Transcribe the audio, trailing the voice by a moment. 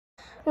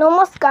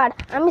নমস্কার,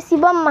 আমি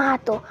শিবম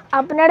মাহাতো।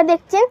 আপনারা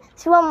দেখছেন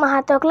শিবম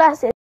মাহাতো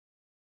ক্লাসে।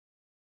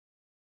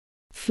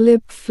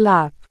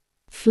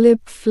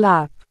 Flip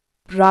flap,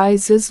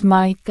 rises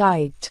my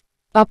kite,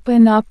 up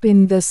and up in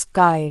the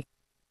sky,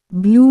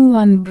 blue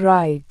and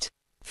bright.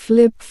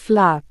 Flip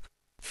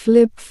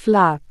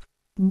flap,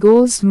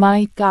 goes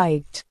my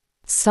kite,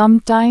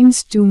 sometimes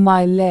to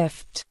my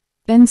left,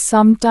 and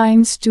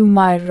sometimes to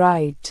my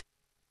right.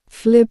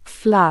 Flip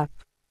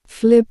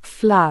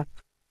flap,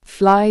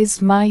 flies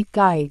my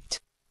kite,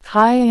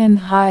 high and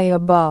high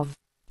above,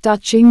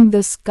 touching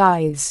the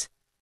skies.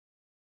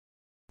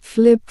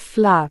 Flip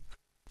flap,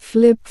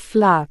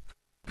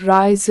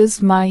 rises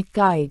my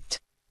kite,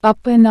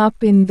 up and up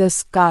in the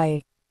sky,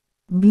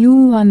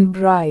 blue and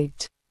bright.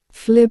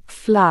 Flip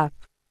flap,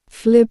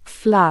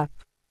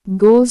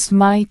 goes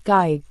my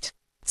kite,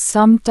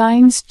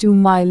 sometimes to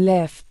my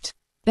left,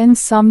 and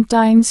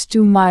sometimes to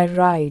my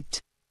right.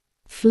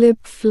 Flip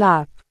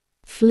flap,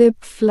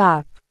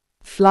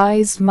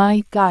 flies my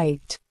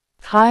kite,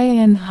 high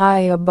and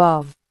high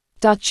above,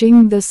 touching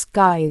the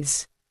skies.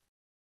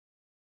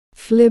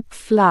 Flip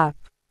flap,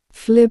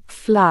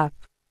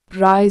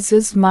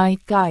 rises my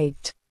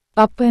kite,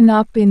 up and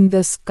up in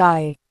the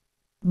sky,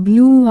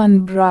 blue and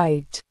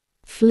bright.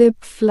 Flip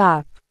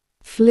flap,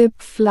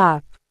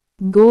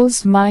 goes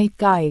my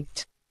kite,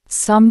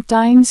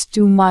 sometimes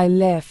to my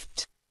left,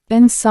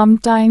 and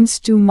sometimes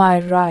to my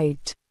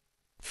right.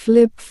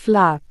 Flip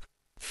flap,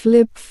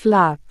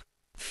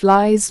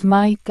 flies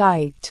my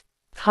kite,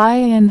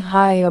 high and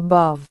high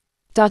above,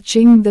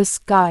 touching the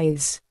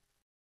skies.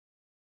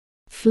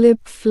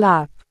 Flip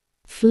flap,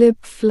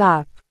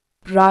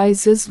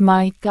 rises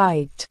my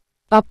kite,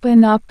 up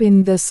and up in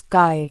the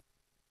sky,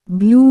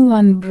 blue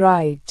and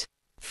bright.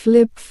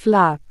 Flip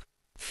flap,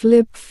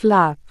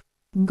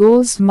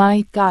 goes my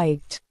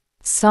kite,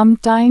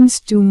 sometimes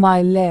to my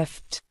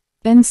left,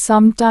 and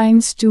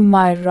sometimes to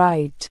my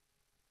right.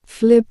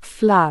 Flip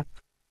flap,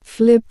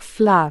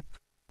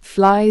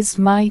 flies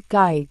my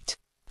kite,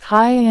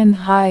 high and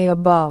high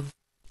above,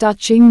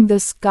 touching the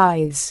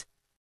skies.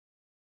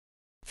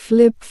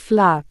 Flip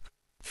flap,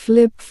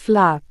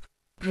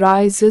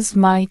 rises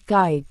my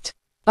kite,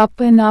 up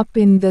and up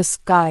in the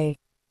sky,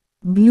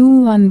 blue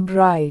and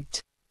bright.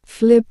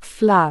 Flip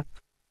flap,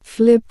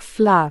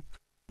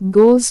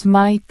 goes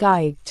my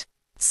kite,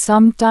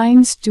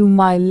 sometimes to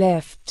my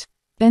left,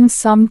 and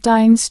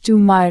sometimes to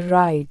my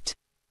right.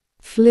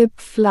 Flip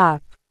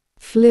flap,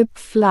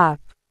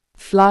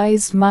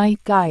 flies my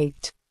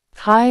kite,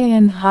 high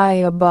and high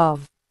above,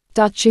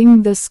 touching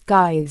the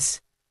skies.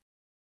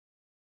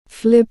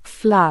 Flip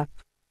flap,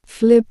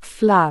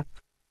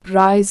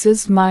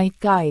 rises my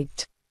kite,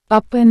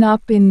 up and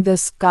up in the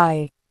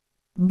sky,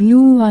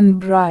 blue and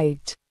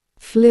bright.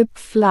 Flip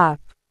flap,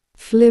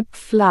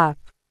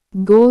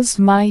 goes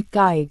my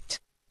kite,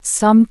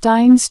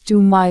 sometimes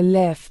to my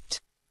left,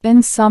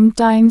 and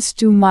sometimes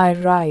to my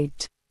right.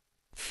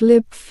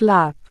 Flip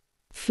flap,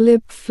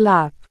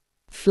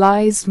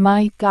 flies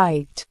my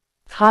kite,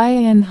 high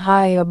and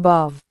high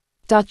above,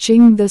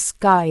 touching the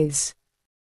skies.